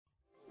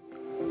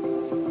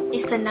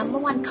is the number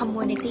one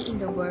commodity in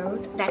the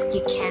world that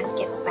you can't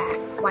get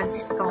back once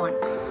it's gone.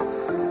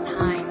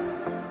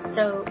 Time.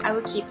 So I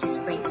will keep this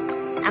brief.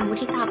 I'm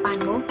Mudita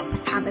Panmuk,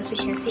 a time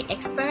efficiency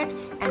expert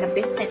and a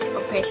business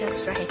operations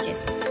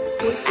strategist,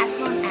 who's as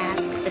known as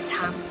the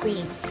Time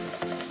Queen.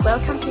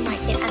 Welcome to my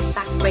Get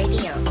Unstuck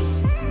Radio.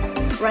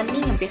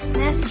 Running a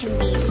business can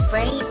be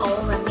very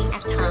overwhelming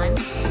at times,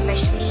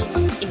 especially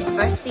in the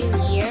first few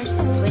years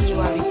when you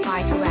are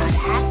required to wear the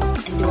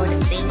hats and do all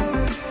the things.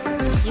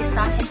 You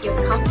started your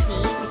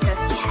company because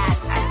you had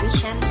a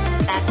vision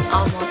that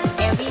almost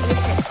every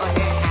business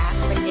owner has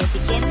when they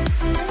begin.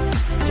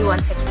 You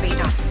wanted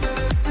freedom,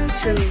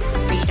 true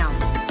freedom.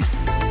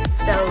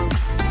 So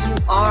you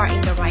are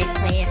in the right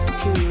place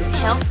to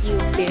help you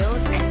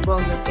build and grow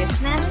your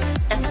business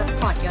that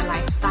support your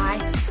lifestyle,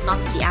 not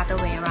the other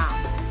way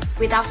around.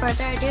 Without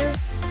further ado,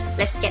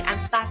 let's get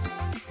unstuck.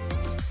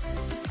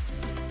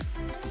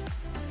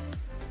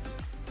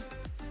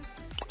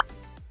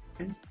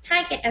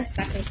 Hi, Get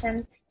Unstuck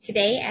Nation.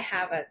 Today I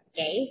have a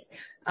guest,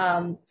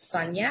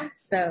 Sonia.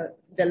 So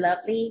the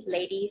lovely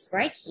ladies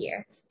right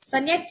here.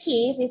 Sonia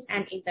Keefe is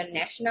an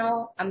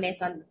international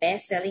Amazon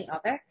best-selling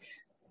author.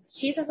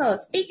 She's also a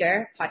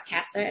speaker,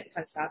 podcaster, and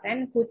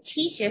consultant who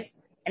teaches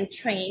and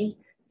trains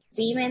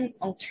women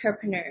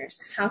entrepreneurs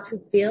how to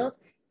build,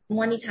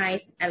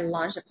 monetize, and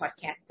launch a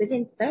podcast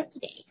within 30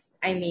 days.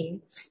 I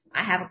mean,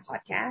 I have a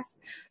podcast.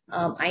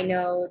 I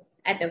know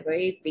at the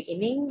very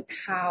beginning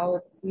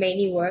how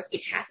many work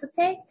it has to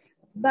take,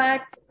 but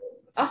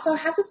also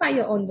have to find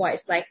your own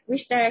voice, like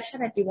which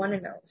direction that you want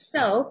to know.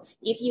 So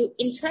if you're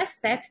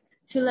interested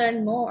to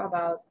learn more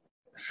about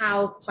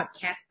how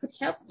podcasts could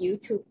help you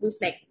to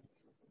reflect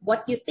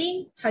what you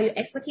think, how your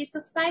expertise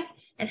looks like,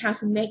 and how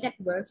to make that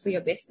work for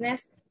your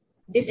business,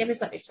 this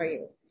episode is for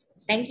you.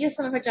 Thank you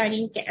so much for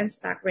joining Get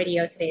Unstuck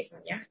Radio today,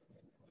 Sonia.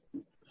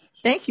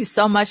 Thank you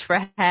so much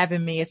for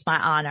having me. It's my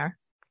honor.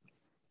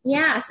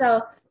 Yeah,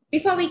 so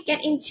before we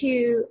get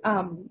into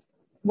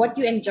what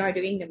you enjoy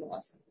doing the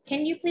most,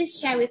 can you please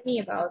share with me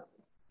about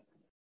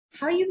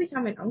how you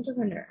become an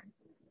entrepreneur?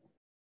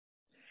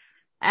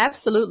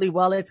 Absolutely.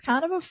 Well, it's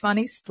kind of a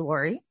funny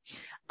story.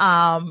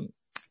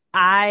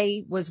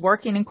 I was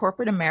working in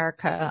corporate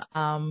America,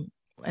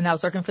 and I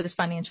was working for this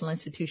financial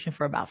institution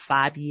for about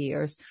 5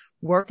 years,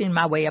 working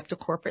my way up the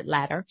corporate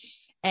ladder.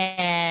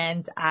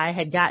 And I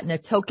had gotten a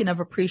token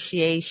of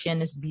appreciation,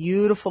 this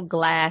beautiful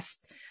glass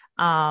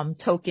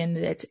token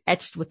that's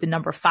etched with the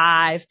number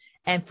 5.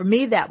 And for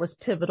me, that was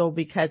pivotal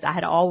because I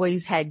had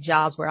always had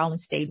jobs where I only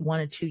stayed 1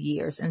 or 2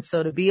 years. And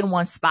so to be in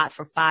one spot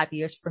for 5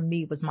 years for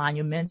me was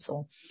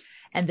monumental.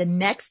 And the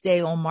next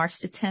day on March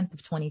the 10th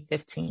of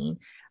 2015,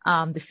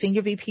 the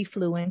senior VP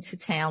flew into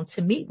town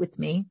to meet with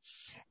me.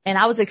 And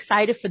I was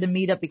excited for the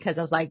meetup because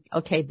I was like,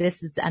 okay,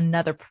 this is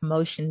another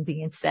promotion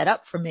being set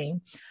up for me.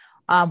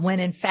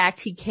 When in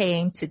fact he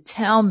came to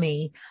tell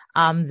me,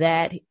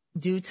 that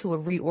due to a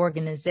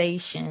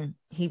reorganization,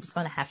 he was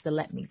going to have to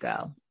let me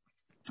go.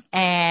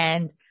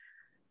 And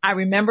I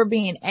remember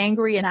being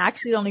angry, and I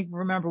actually don't even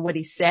remember what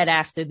he said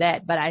after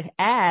that, but I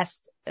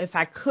asked if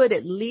I could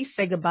at least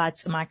say goodbye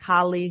to my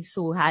colleagues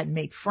who had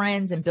made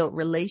friends and built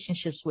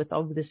relationships with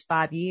over this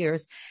 5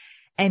 years.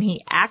 And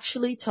he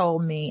actually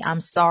told me,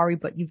 I'm sorry,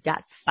 but you've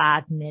got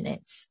 5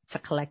 minutes to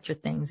collect your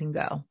things and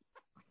go.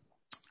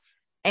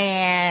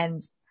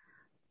 And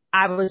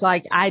I was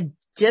like, I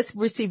just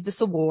received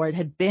this award,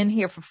 had been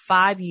here for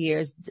 5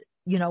 years,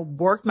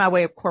 worked my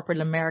way up corporate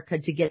America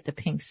to get the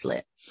pink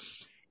slip.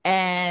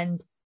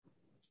 And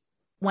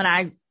when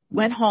I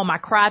went home, I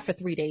cried for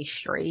 3 days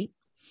straight.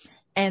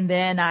 And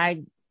then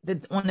on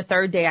the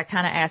third day, I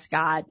kind of asked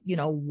God,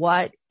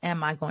 what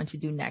am I going to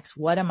do next?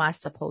 What am I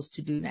supposed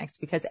to do next?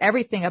 Because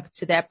everything up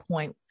to that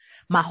point,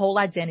 my whole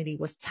identity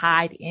was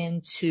tied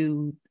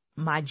into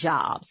my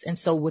jobs. And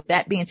so with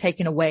that being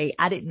taken away,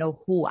 I didn't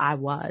know who I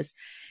was.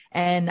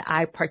 And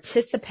I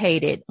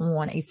participated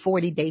on a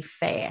 40-day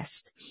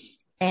fast.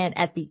 And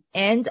at the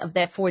end of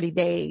that 40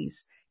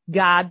 days,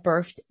 God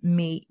birthed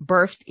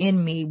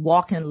in me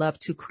Walk in Love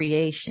 2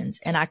 Creations.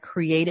 And I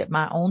created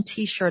my own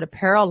t-shirt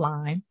apparel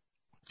line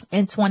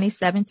in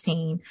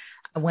 2017.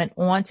 I went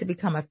on to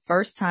become a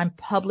first-time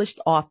published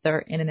author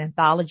in an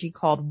anthology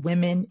called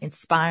Women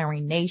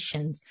Inspiring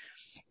Nations.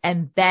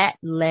 And that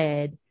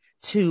led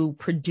to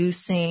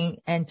producing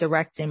and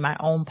directing my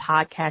own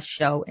podcast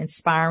show,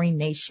 Inspiring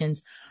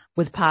Nations,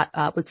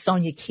 with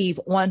Sonia Keefe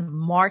on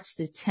March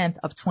the 10th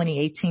of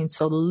 2018.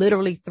 So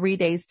literally 3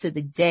 days to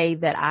the day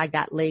that I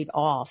got laid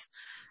off,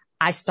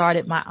 I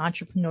started my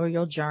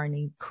entrepreneurial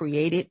journey,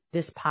 created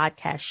this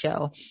podcast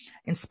show,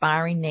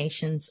 Inspiring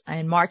Nations.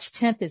 And March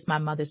 10th is my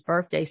mother's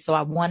birthday. So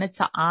I wanted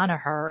to honor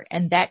her.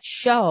 And that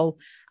show,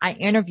 I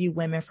interview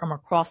women from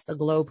across the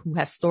globe who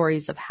have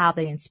stories of how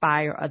they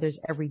inspire others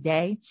every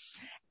day.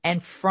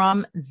 And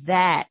from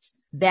that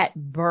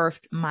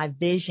birthed my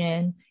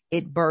vision.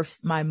 It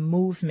birthed my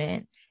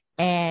movement,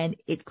 and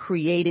it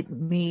created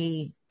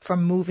me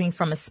from moving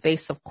from a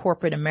space of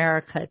corporate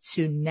America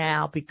to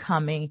now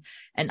becoming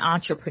an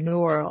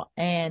entrepreneur.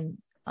 And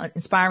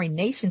Inspiring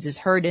Nations is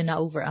heard in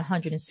over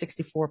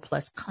 164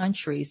 plus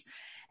countries.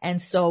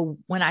 And so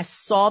when I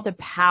saw the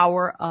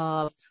power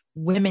of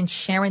women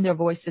sharing their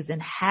voices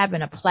and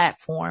having a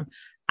platform,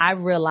 I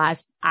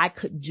realized I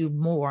could do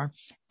more.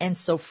 And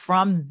so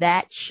from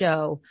that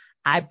show,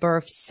 I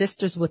birthed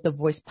Sisters with a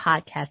Voice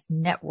podcast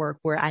network,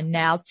 where I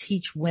now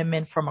teach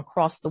women from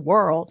across the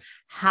world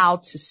how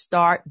to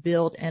start,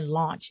 build, and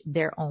launch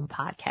their own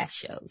podcast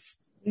shows.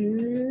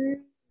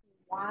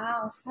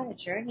 Wow, such a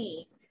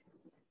journey.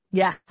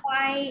 Yeah.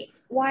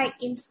 Why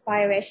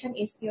inspiration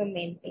is your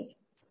main thing?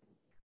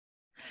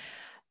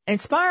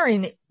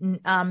 Inspiring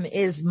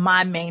is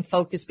my main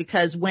focus,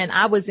 because when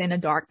I was in a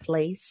dark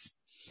place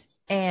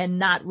and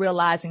not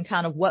realizing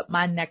kind of what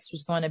my next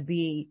was going to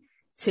be,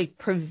 to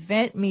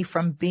prevent me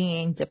from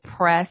being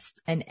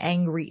depressed and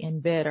angry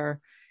and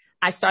bitter,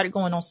 I started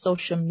going on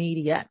social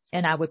media,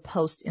 and I would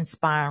post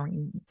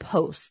inspiring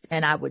posts,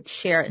 and I would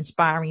share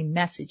inspiring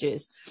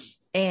messages.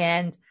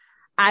 And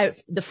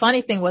the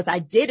funny thing was, I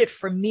did it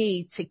for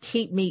me to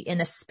keep me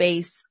in a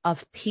space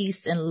of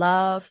peace and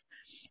love.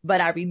 But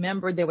I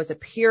remember there was a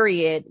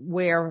period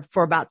where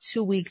for about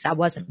 2 weeks, I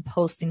wasn't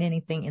posting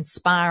anything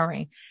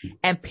inspiring,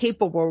 and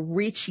people were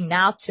reaching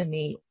out to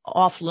me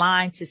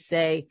offline to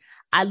say,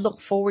 I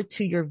look forward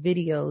to your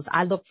videos.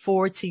 I look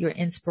forward to your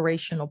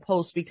inspirational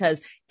posts,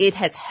 because it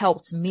has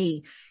helped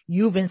me.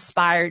 You've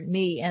inspired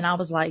me. And I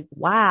was like,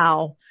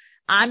 wow,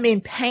 I'm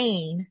in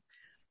pain,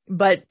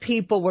 but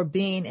people were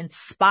being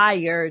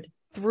inspired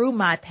through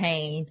my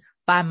pain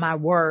by my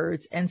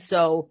words. And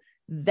so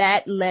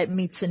that led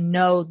me to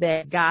know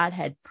that God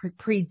had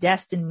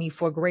predestined me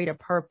for a greater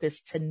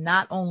purpose, to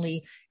not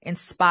only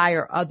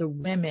inspire other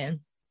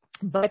women,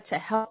 but to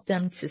help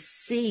them to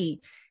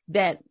see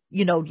that,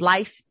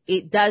 life,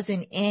 it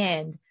doesn't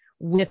end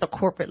with a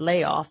corporate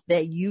layoff,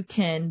 that you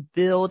can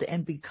build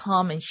and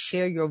become and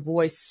share your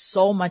voice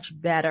so much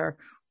better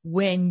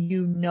when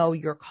you know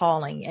your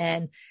calling.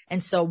 And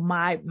so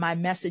my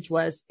message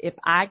was, if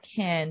I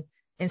can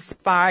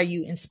inspire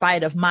you in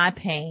spite of my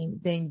pain,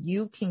 then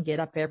you can get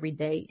up every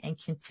day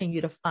and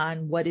continue to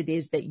find what it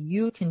is that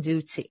you can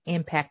do to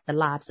impact the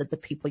lives of the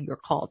people you're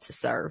called to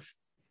serve.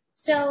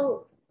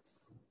 So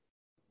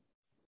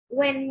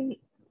when,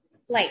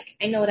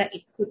 I know that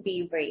it could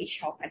be very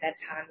shocked at that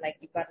time,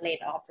 you got laid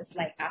off just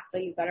after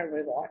you got a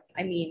reward.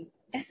 I mean,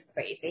 that's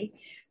crazy.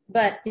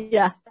 But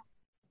yeah,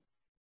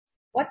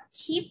 what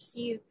keeps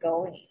you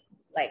going?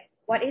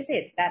 What is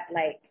it that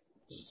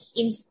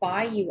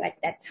inspire you at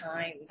that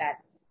time that,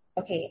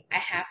 okay, I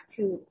have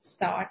to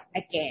start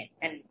again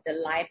and the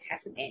life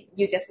hasn't ended?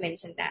 You just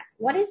mentioned that.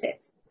 What is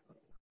it?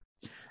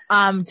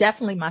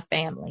 Definitely my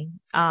family.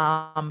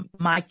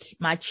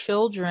 My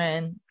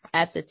children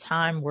at the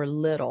time were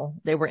little.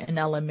 They were in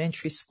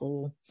elementary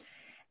school,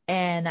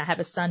 and I have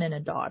a son and a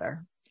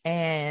daughter,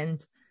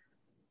 and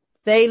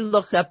they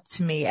looked up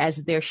to me as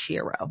their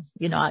shero.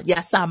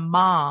 Yes, I'm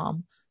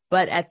mom,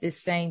 but at the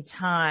same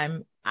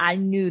time, I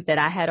knew that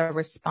I had a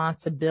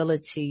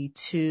responsibility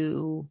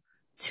to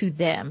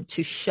them,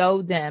 to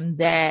show them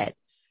that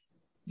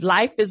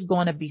life is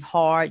going to be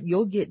hard.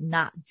 You'll get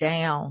knocked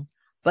down,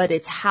 but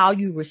it's how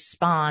you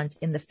respond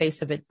in the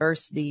face of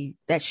adversity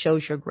that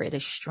shows your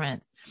greatest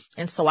strength.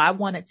 And so I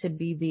wanted to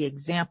be the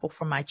example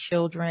for my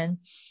children,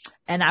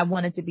 and I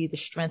wanted to be the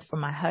strength for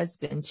my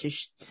husband, to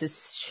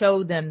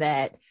show them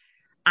that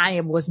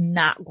I was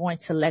not going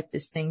to let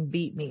this thing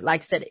beat me.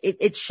 Like I said,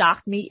 it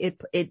shocked me.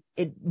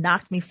 It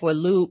knocked me for a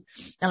loop.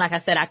 And like I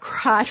said, I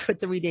cried for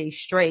 3 days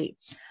straight.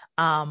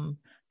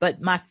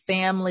 But my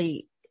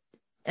family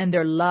and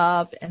their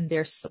love and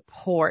their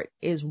support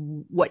is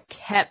what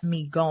kept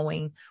me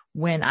going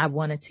when I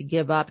wanted to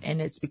give up.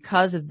 And it's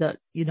because of the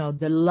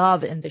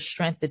love and the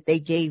strength that they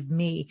gave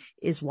me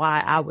is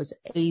why I was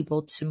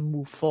able to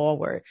move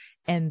forward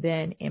and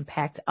then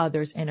impact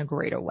others in a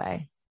greater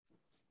way.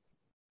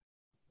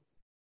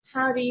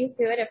 How do you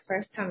feel the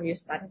first time you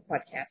started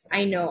podcast?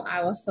 I know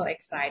I was so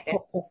excited.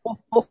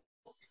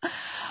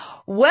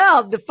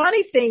 Well, the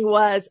funny thing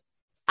was,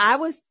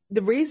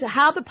 the reason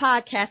how the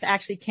podcast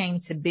actually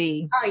came to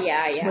be. Oh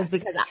yeah. Was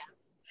because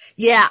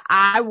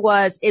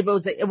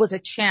it was a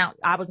challenge.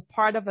 I was a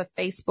part of a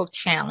Facebook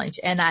challenge.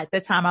 And at the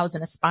time I was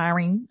an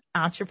aspiring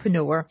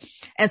entrepreneur.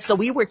 And so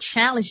we were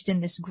challenged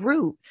in this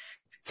group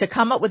to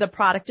come up with a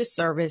product or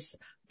service,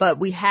 but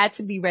we had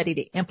to be ready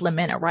to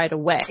implement it right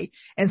away.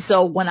 And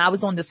so when I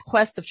was on this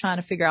quest of trying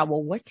to figure out,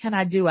 well, what can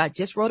I do? I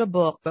just wrote a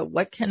book, but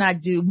what can I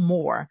do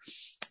more?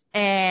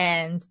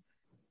 And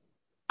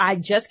I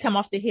just come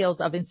off the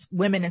heels of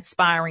Women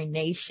Inspiring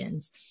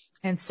Nations.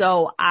 And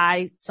so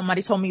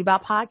somebody told me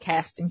about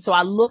podcasting. So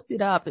I looked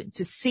it up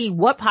to see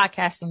what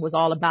podcasting was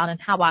all about and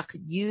how I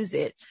could use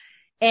it.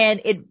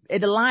 And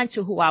it aligned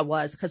to who I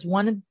was, because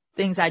one of the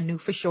things I knew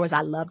for sure is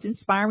I loved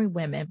inspiring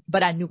women,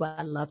 but I knew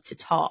I loved to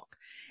talk.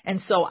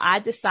 And so I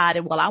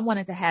decided, well, I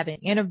wanted to have an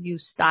interview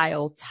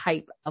style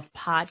type of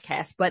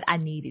podcast, but I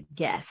needed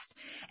guests.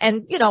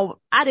 And,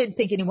 I didn't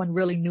think anyone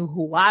really knew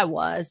who I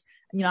was.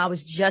 I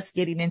was just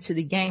getting into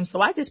the game.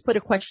 So I just put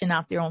a question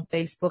out there on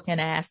Facebook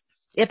and asked,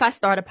 if I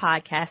start a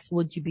podcast,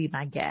 would you be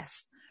my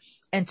guest?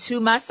 And to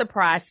my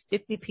surprise,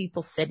 50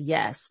 people said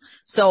yes.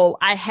 So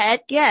I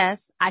had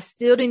guests. I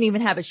still didn't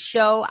even have a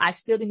show. I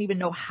still didn't even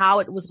know how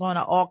it was going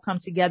to all come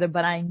together,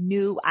 but I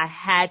knew I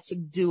had to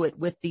do it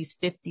with these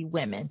 50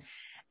 women.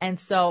 And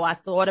so I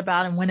thought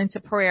about it and went into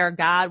prayer.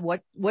 God,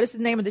 what is the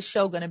name of the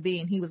show going to be?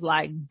 And he was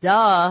like,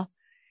 duh,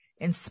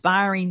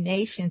 Inspiring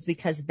Nations,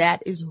 because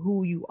that is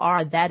who you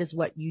are. That is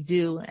what you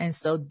do. And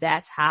so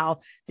that's how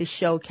the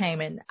show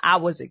came. And I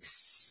was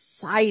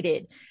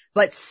excited,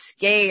 but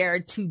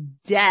scared to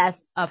death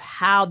of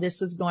how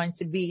this was going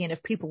to be. And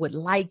if people would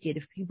like it,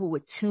 if people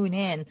would tune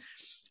in.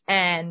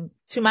 And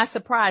to my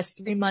surprise,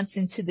 3 months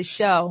into the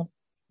show,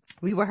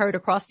 we were heard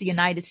across the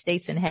United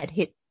States and had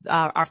hit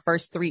our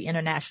first 3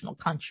 international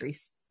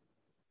countries.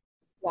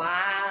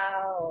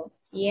 Wow.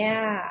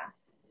 Yeah.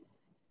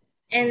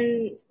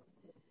 And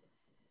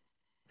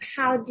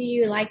how do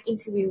you like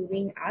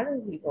interviewing other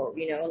people,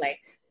 like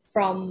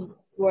from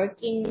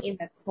working in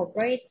the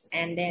corporates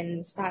and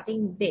then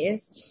starting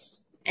this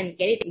and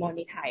get it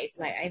monetized?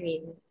 Like, I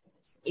mean,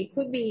 it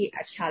could be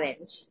a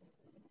challenge.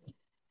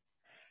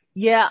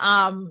 Yeah.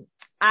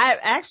 I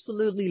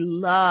absolutely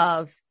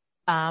love,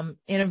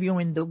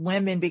 interviewing the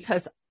women,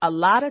 because a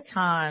lot of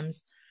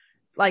times,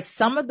 like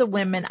some of the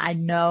women I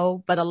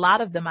know, but a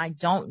lot of them I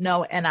don't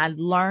know. And I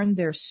learn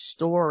their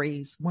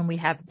stories when we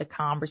have the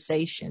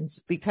conversations,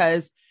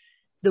 because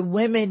the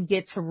women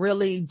get to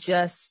really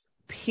just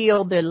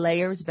peel their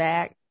layers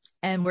back,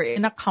 and we're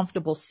in a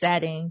comfortable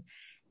setting.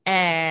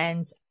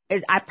 And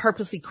I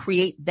purposely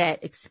create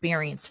that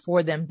experience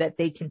for them, that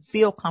they can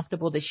feel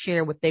comfortable to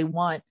share what they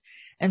want.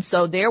 And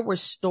so there were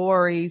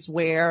stories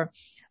where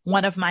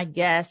one of my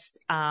guests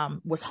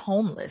was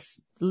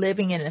homeless,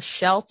 living in a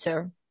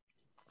shelter,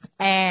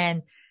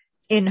 and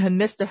in the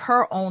midst of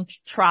her own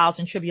trials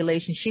and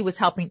tribulations, she was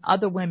helping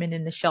other women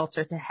in the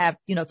shelter to have,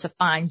 to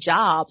find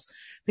jobs,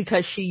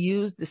 because she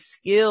used the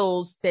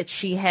skills that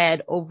she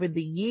had over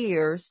the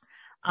years,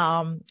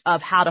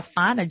 of how to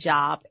find a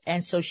job.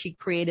 And so she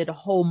created a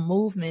whole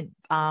movement,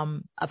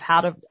 of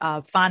how to,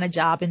 find a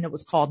job, and it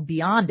was called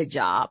Beyond a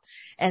Job.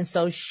 And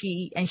so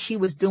she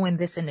was doing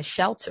this in the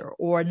shelter.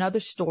 Or another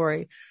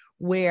story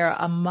where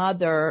a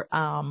mother,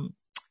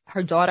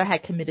 her daughter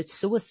had committed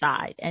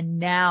suicide, and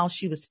now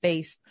she was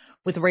faced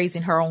with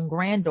raising her own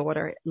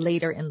granddaughter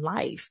later in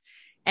life.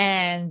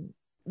 And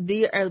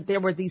there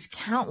were these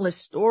countless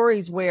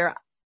stories where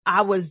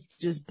I was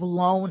just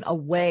blown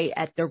away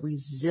at the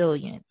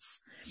resilience.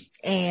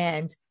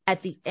 And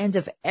at the end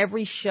of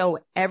every show,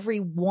 every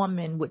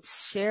woman would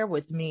share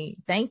with me,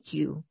 thank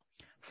you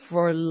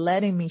for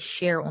letting me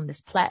share on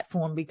this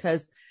platform,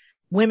 because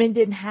women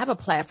didn't have a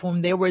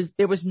platform. There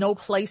was no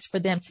place for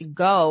them to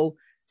go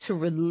to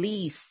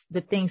release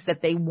the things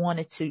that they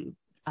wanted to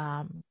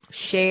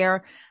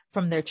share,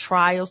 from their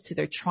trials to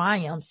their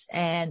triumphs.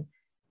 And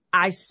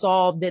I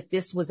saw that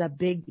this was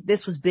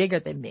bigger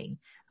than me.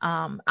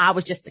 I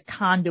was just a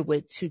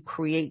conduit to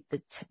create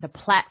the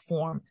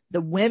platform.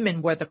 The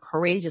women were the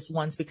courageous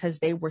ones, because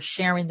they were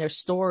sharing their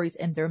stories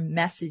and their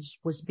message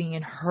was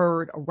being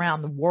heard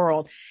around the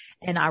world.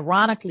 And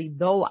ironically,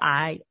 though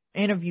I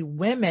interview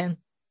women,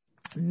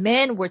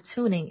 men were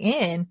tuning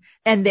in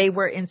and they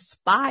were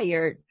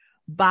inspired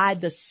by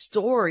the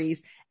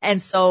stories.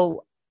 And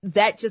so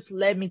that just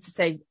led me to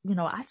say,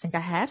 I think I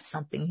have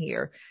something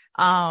here.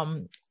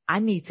 I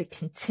need to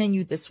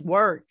continue this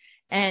work.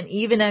 And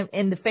even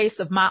in the face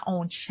of my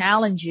own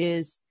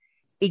challenges,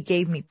 it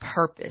gave me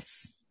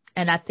purpose.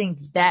 And I think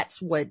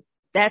that's what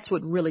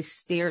really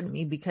steered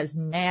me, because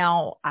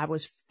now I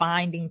was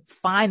finding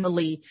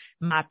finally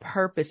my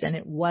purpose, and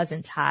it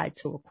wasn't tied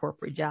to a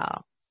corporate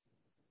job.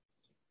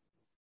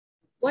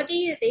 What do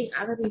you think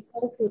other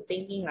people who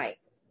thinking like,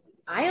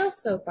 I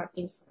also got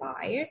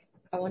inspired,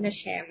 I want to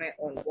share my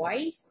own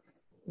voice,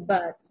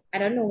 but I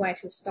don't know where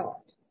to start?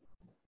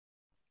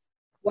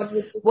 What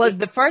would you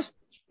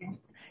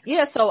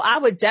think? So I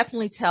would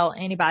definitely tell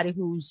anybody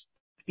who's,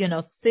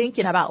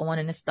 thinking about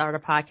wanting to start a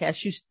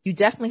podcast, you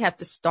definitely have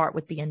to start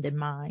with the end in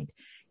mind.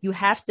 You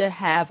have to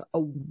have a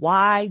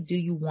why do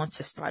you want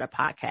to start a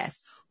podcast?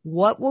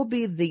 What will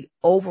be the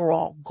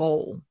overall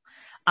goal?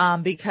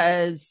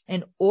 Because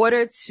in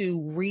order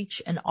to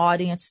reach an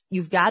audience,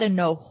 you've got to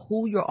know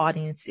who your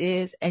audience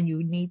is, and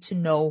you need to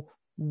know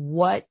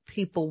what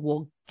people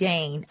will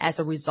gain as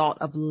a result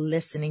of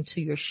listening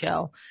to your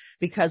show.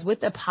 Because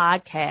with a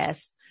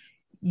podcast,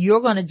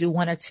 you're going to do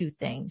one or two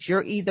things.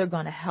 You're either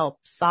going to help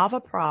solve a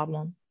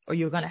problem, or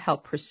you're going to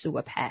help pursue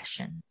a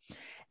passion.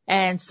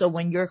 And so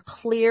when you're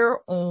clear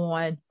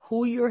on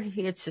who you're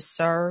here to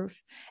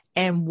serve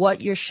and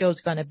what your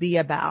show's going to be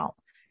about,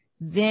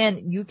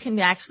 then you can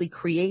actually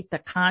create the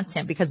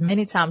content, because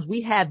many times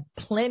we have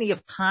plenty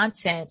of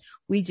content.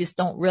 We just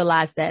don't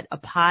realize that a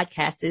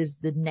podcast is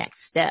the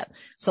next step.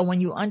 So when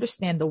you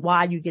understand the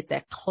why, you get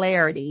that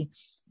clarity,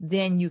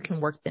 then you can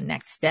work the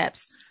next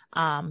steps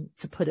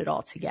to put it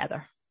all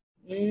together.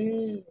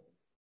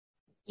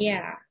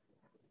 Yeah,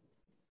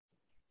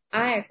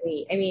 I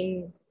agree. I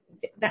mean,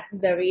 that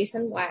the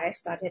reason why I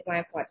started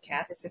my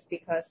podcast is just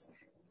because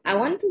I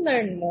want to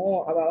learn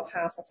more about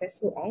how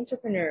successful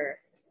entrepreneurs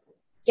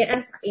get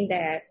us in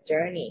their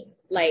journey.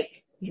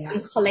 Like Yeah.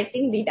 I'm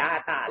collecting the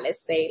data,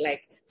 let's say,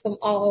 like from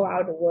all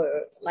around the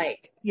world,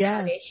 like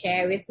how they Yes.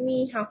 share with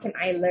me, how can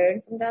I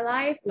learn from their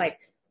life, like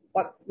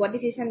what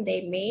decision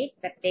they made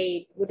that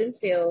they wouldn't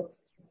feel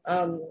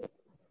um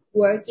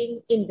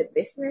working in the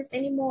business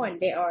anymore and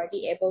they're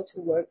already able to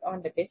work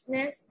on the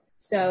business.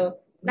 So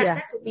that Yeah.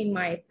 that would be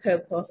my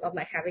purpose of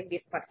like having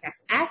this podcast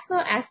as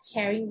well as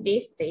sharing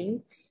this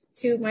thing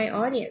to my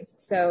audience.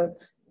 So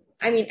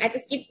I mean, I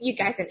just give you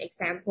guys an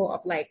example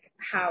of like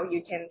how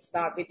you can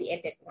start with the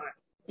ended one.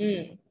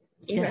 Yeah.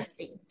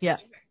 Interesting. Yeah.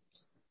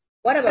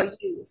 What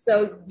about you?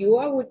 So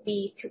your would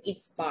be to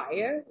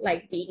inspire,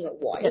 like being a Yeah.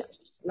 voice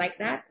like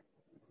that?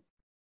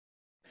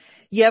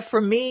 Yeah,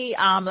 for me,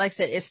 like I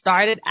said, it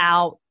started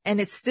out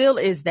and it still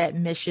is that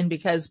mission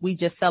because we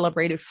just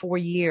celebrated 4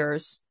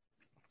 years,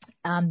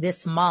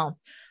 this month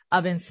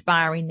of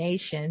inspiring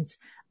nations.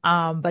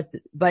 But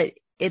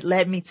it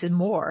led me to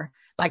more.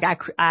 Like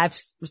I've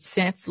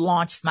since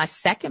launched my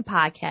second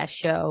podcast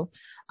show,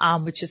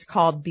 which is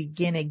called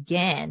Begin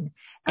Again.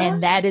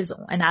 And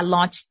and I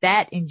launched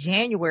that in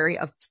January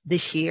of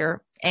this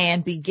year,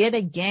 and Begin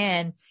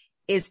Again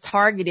is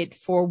targeted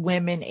for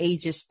women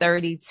ages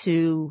 30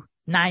 to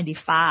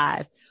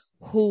 95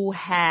 who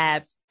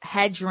have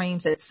had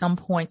dreams at some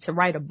point to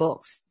write a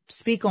book,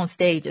 speak on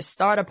stages,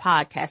 start a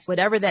podcast,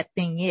 whatever that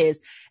thing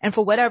is. And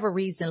for whatever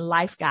reason,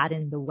 life got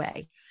in the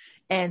way.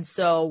 And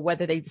so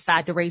whether they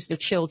decide to raise their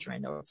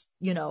children or,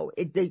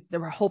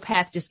 their whole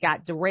path just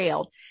got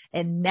derailed.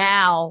 And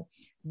now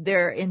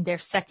they're in their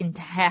second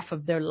half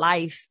of their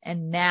life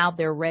and now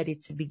they're ready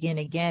to begin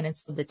again. And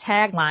so the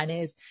tagline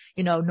is,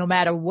 no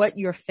matter what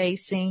you're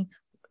facing,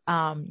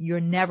 you're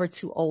never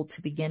too old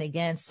to begin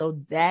again. So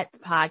that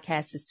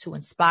podcast is to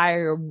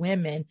inspire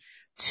women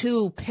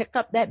to pick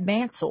up that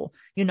mantle.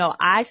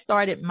 I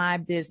started my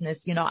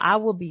business, I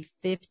will be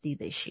 50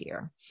 this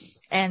year.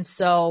 And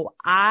so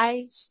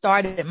I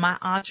started my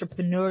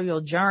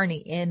entrepreneurial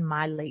journey in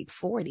my late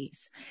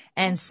 40s.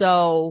 And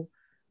so,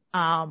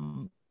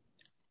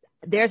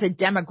 there's a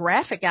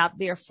demographic out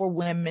there for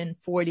women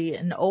 40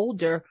 and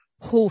older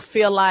who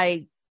feel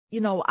like,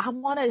 I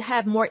want to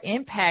have more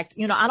impact.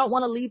 I don't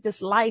want to leave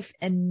this life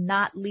and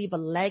not leave a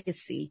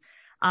legacy,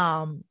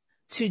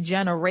 to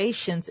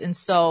generations. And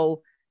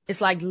so it's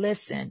like,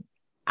 listen,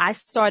 I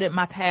started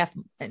my path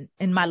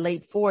in my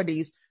late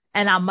 40s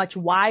and I'm much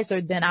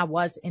wiser than I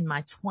was in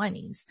my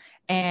 20s.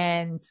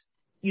 And,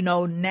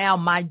 now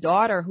my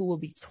daughter, who will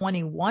be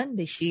 21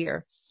 this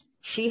year,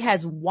 she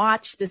has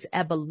watched this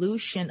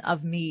evolution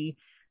of me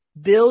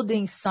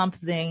building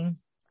something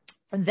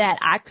that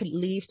I could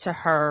leave to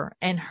her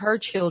and her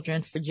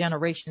children for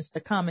generations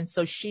to come. And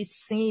so she's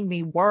seen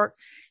me work.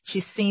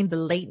 She's seen the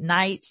late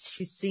nights.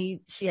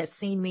 She has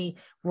seen me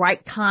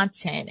write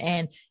content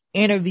and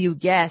interview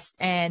guests.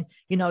 And,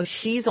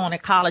 she's on a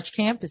college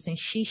campus and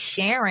she's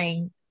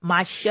sharing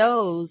my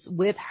shows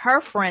with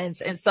her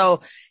friends. And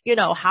so,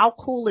 how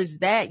cool is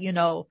that?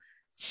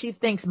 She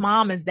thinks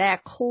mom is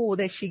that cool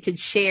that she could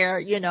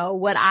share,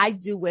 what I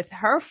do with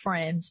her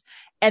friends.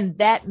 And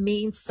that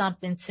means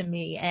something to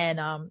me.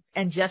 And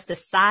just a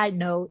side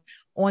note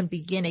on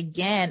Begin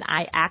Again,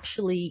 I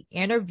actually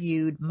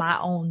interviewed my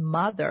own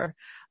mother,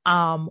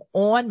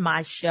 on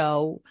my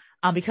show,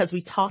 because we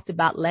talked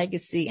about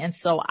legacy. And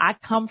so I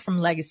come from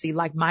legacy.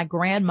 Like my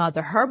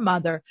grandmother, her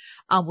mother,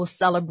 will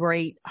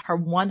celebrate her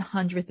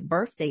 100th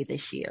birthday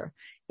this year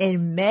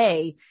in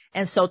May.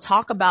 And so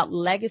talk about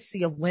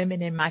legacy of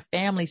women in my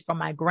families, from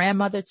my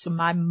grandmother to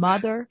my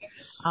mother,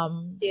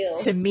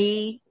 to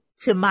me,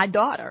 to my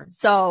daughter.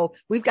 So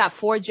we've got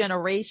 4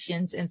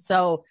 generations. And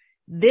so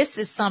this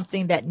is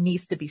something that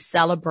needs to be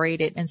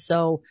celebrated. And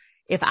so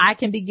if I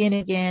can begin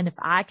again, if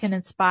I can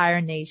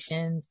inspire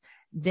nations,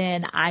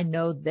 then I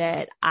know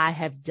that I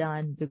have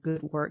done the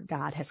good work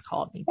God has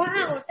called me to do.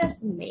 Wow,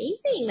 that's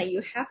amazing. Like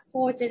you have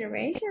 4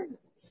 generations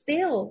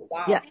still.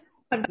 Wow. Yeah.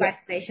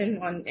 Congratulations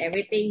on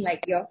everything,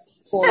 like your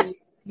 4th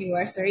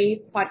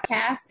anniversary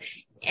podcast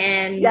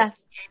and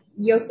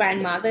your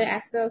grandmother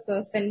as well.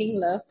 So sending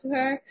love to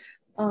her.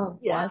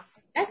 Yes. Wow,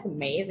 that's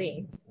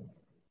amazing.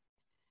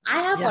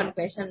 I have one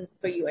question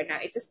for you right now.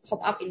 It just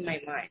popped up in my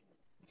mind.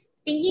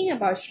 Thinking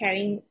about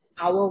sharing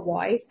our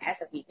voice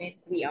as a women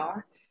we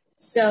are.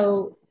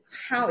 So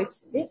how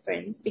it's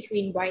different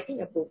between writing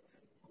a book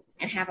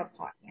and have a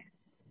podcast?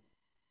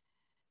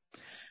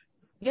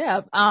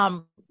 Yeah.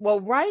 Well,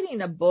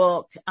 writing a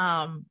book,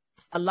 a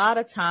lot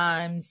of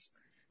times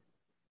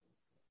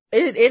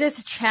it is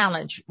a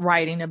challenge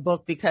writing a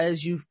book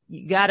because you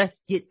got to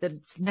get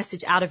the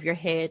message out of your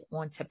head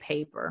onto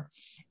paper.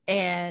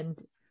 And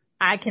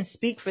I can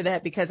speak for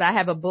that because I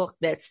have a book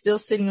that's still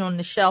sitting on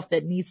the shelf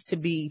that needs to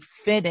be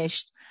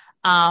finished.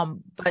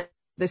 But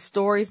the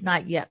story's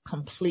not yet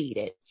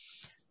completed.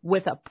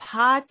 With a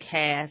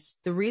podcast,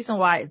 the reason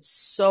why it's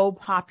so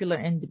popular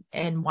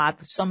and why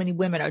so many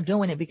women are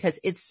doing it, because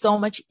it's so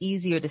much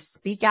easier to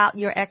speak out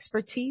your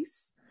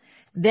expertise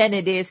than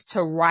it is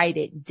to write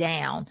it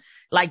down.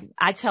 Like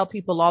I tell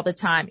people all the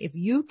time, if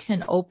you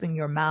can open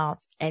your mouth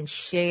and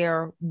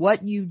share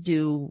what you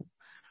do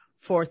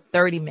for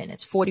 30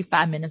 minutes,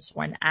 45 minutes,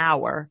 or an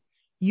hour,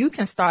 you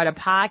can start a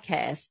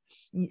podcast.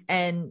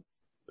 And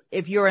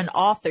if you're an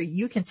author,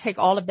 you can take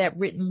all of that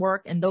written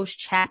work and those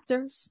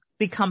chapters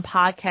become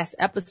podcast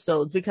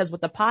episodes, because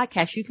with a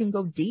podcast, you can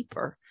go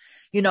deeper.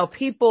 You know,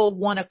 people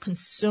want to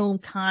consume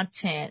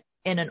content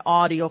in an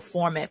audio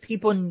format.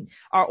 People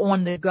are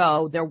on the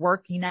go. They're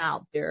working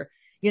out. The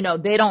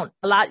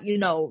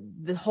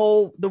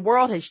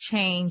world has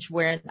changed.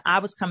 Where I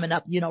was coming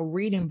up,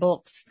 reading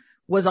books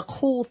was a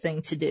cool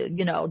thing to do.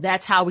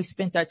 That's how we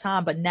spent our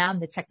time. But now in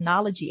the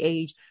technology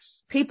age,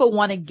 people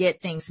want to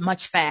get things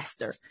much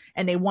faster,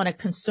 and they want to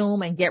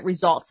consume and get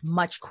results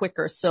much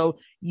quicker. So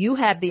you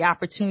have the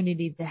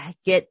opportunity to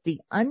get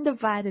the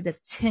undivided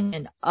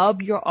attention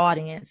of your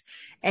audience,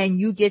 and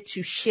you get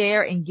to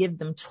share and give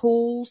them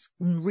tools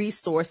and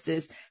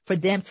resources for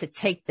them to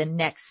take the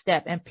next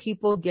step, and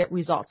people get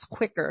results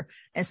quicker.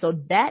 And so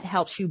that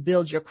helps you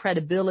build your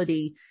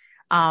credibility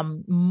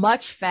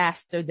much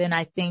faster than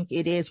I think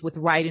it is with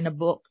writing a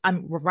book.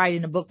 I'm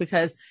writing a book,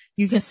 because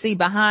you can see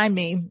behind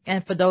me.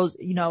 And for those,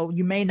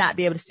 you may not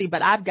be able to see,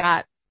 but I've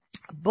got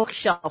a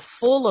bookshelf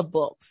full of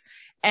books,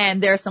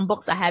 and there are some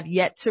books I have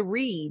yet to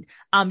read,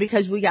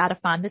 because we got to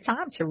find the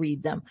time to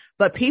read them.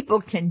 But people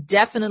can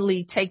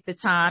definitely take the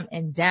time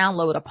and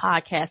download a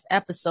podcast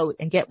episode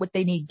and get what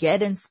they need,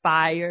 get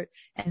inspired,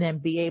 and then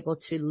be able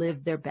to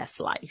live their best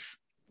life.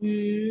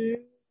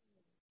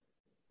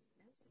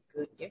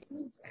 Good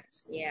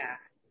differences.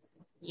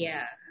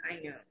 Yeah, I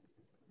know.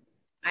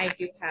 I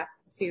do have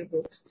few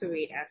books to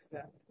read as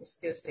well. It's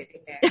still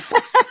sitting there.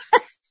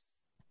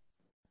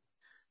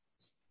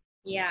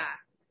 Yeah.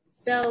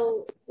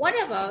 So what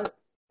about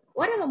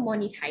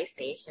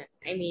monetization?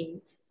 I mean,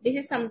 this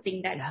is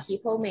something that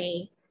people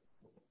may,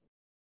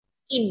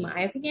 in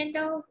my opinion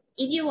though,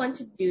 if you want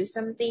to do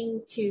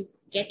something to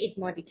get it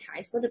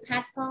monetized for the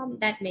platform,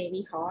 that may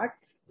be hard.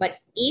 But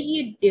if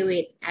you do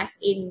it as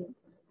in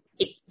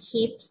it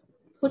keeps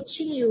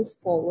pushing you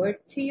forward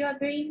to your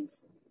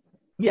dreams,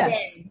 then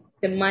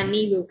the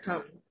money will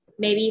come.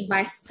 Maybe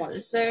by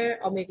sponsor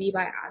or maybe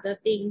by other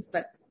things.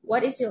 But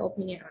what is your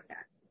opinion on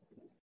that?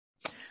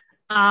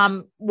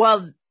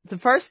 Well, the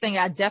first thing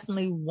I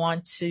definitely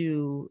want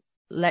to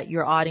let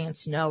your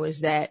audience know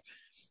is that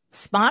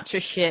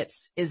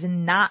sponsorships is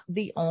not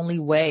the only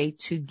way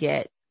to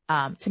get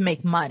to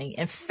make money.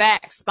 In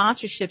fact,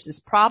 sponsorships is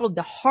probably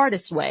the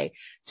hardest way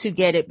to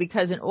get it,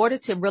 because in order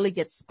to really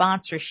get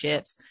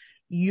sponsorships,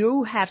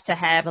 you have to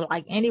have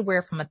like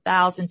anywhere from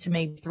 1,000 to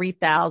maybe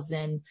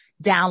 3,000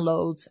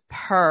 downloads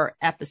per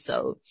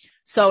episode.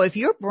 So if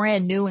you're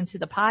brand new into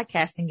the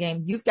podcasting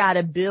game, you've got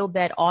to build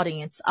that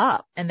audience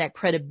up and that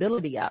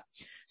credibility up.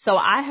 So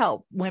I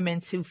help women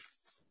to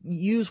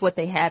use what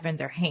they have in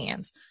their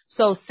hands.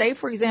 So say,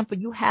 for example,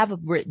 you have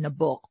written a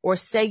book, or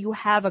say you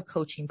have a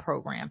coaching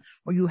program,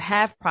 or you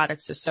have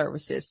products or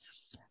services.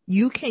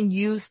 You can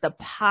use the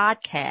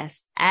podcast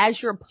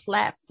as your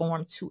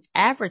platform to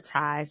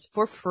advertise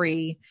for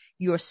free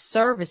your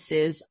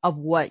services of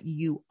what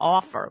you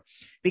offer,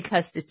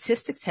 because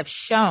statistics have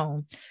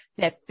shown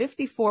that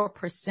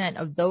 54%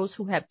 of those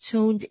who have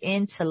tuned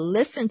in to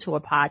listen to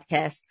a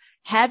podcast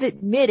have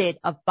admitted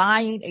of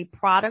buying a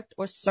product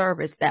or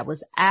service that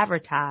was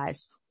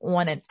advertised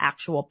on an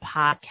actual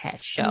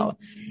podcast show.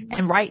 Mm-hmm.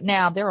 And right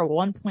now there are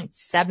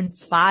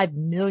 1.75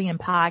 million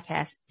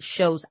podcast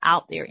shows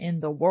out there in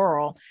the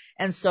world.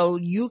 And so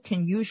you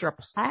can use your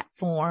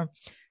platform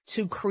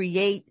to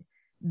create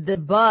the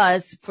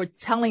buzz for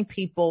telling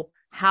people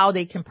how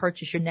they can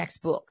purchase your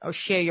next book or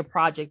share your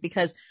project.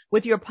 Because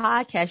with your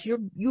podcast,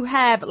 you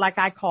have, like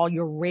I call,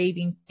 your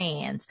raving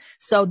fans.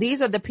 So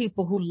these are the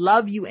people who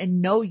love you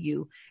and know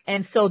you.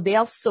 And so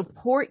they'll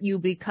support you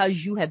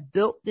because you have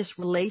built this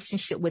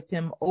relationship with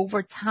them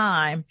over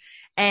time.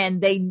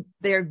 And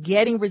they're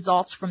getting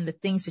results from the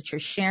things that you're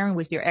sharing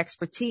with your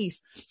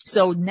expertise.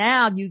 So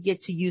now you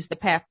get to use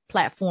the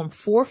platform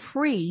for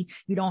free.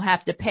 You don't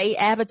have to pay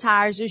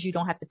advertisers. You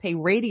don't have to pay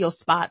radio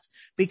spots,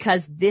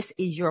 because this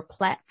is your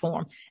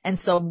platform. And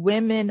so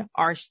women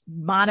are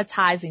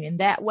monetizing in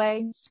that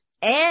way.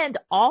 And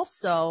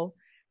also,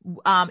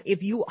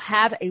 if you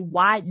have a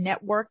wide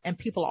network and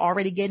people are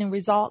already getting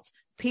results,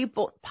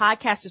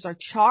 podcasters are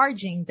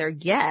charging their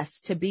guests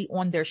to be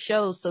on their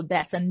shows. So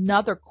that's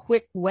another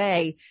quick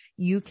way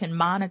you can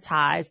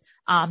monetize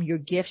your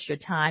gifts, your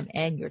time,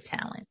 and your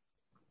talent.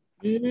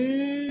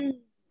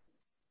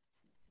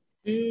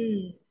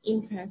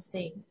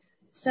 Interesting.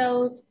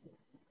 So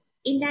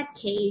in that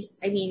case,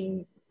 I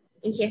mean,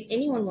 in case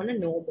anyone want to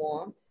know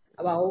more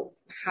about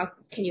how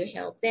can you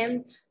help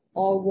them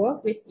or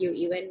work with you,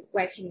 even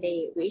where can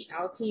they reach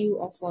out to you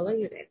or follow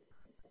you then?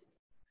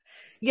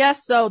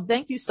 Yes. So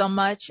thank you so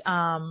much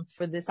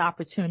for this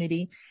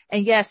opportunity.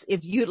 And yes,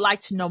 if you'd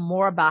like to know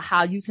more about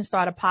how you can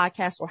start a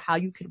podcast or how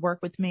you could work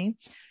with me,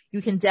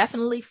 you can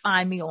definitely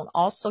find me on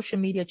all social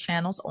media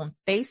channels on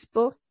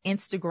Facebook,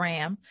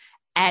 Instagram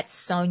at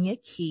Sonia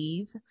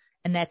Keeve.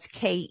 And that's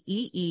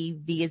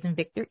Keev, as in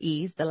Victor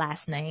Ease, the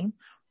last name.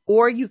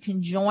 or you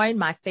can join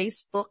my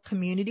Facebook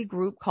community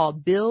group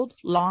called Build,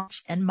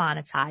 Launch, and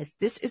Monetize.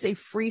 This is a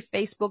free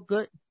Facebook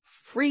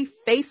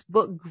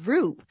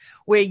group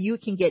where you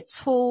can get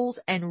tools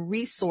and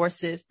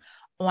resources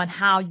on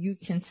how you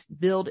can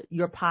build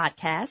your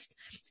podcast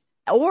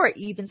or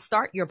even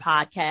start your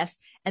podcast.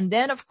 And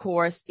then, of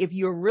course, if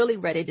you're really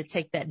ready to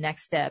take that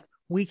next step,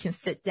 we can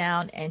sit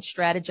down and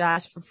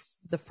strategize for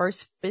the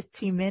first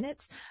 15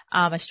 minutes,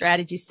 a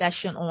strategy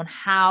session on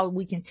how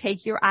we can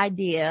take your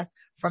idea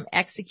from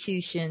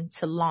execution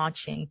to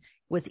launching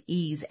with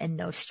ease and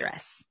no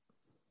stress.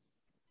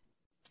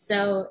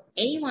 So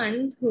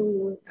anyone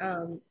who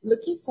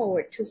looking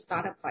forward to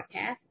start a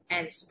podcast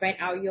and spread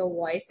out your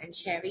voice and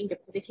sharing the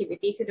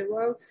positivity to the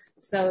world.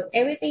 So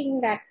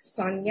everything that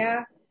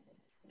Sonia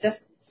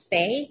just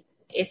say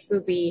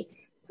will be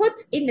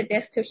put in the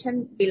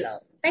description below.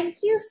 Thank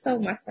you so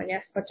much,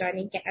 Sonia, for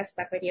joining Get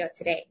Unstuck Radio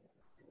today.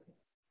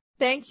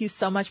 Thank you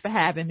so much for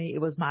having me.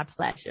 It was my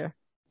pleasure.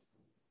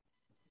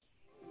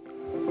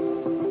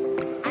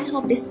 I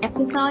hope this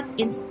episode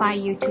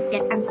inspires you to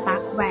get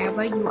unstuck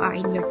wherever you are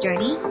in your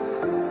journey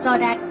so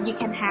that you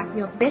can have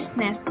your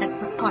business that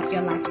support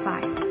your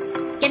lifestyle.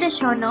 Get a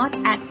show note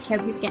at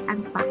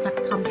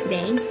helpyougetunstuck.com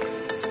today.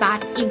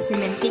 Start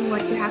implementing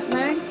what you have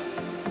learned.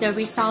 The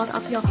results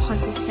of your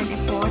consistent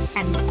effort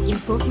and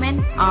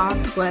improvement are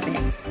worth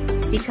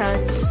it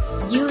because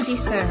you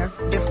deserve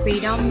the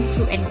freedom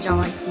to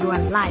enjoy your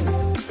life.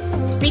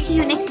 Speak to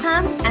you next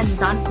time and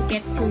don't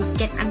forget to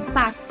get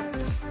unstuck.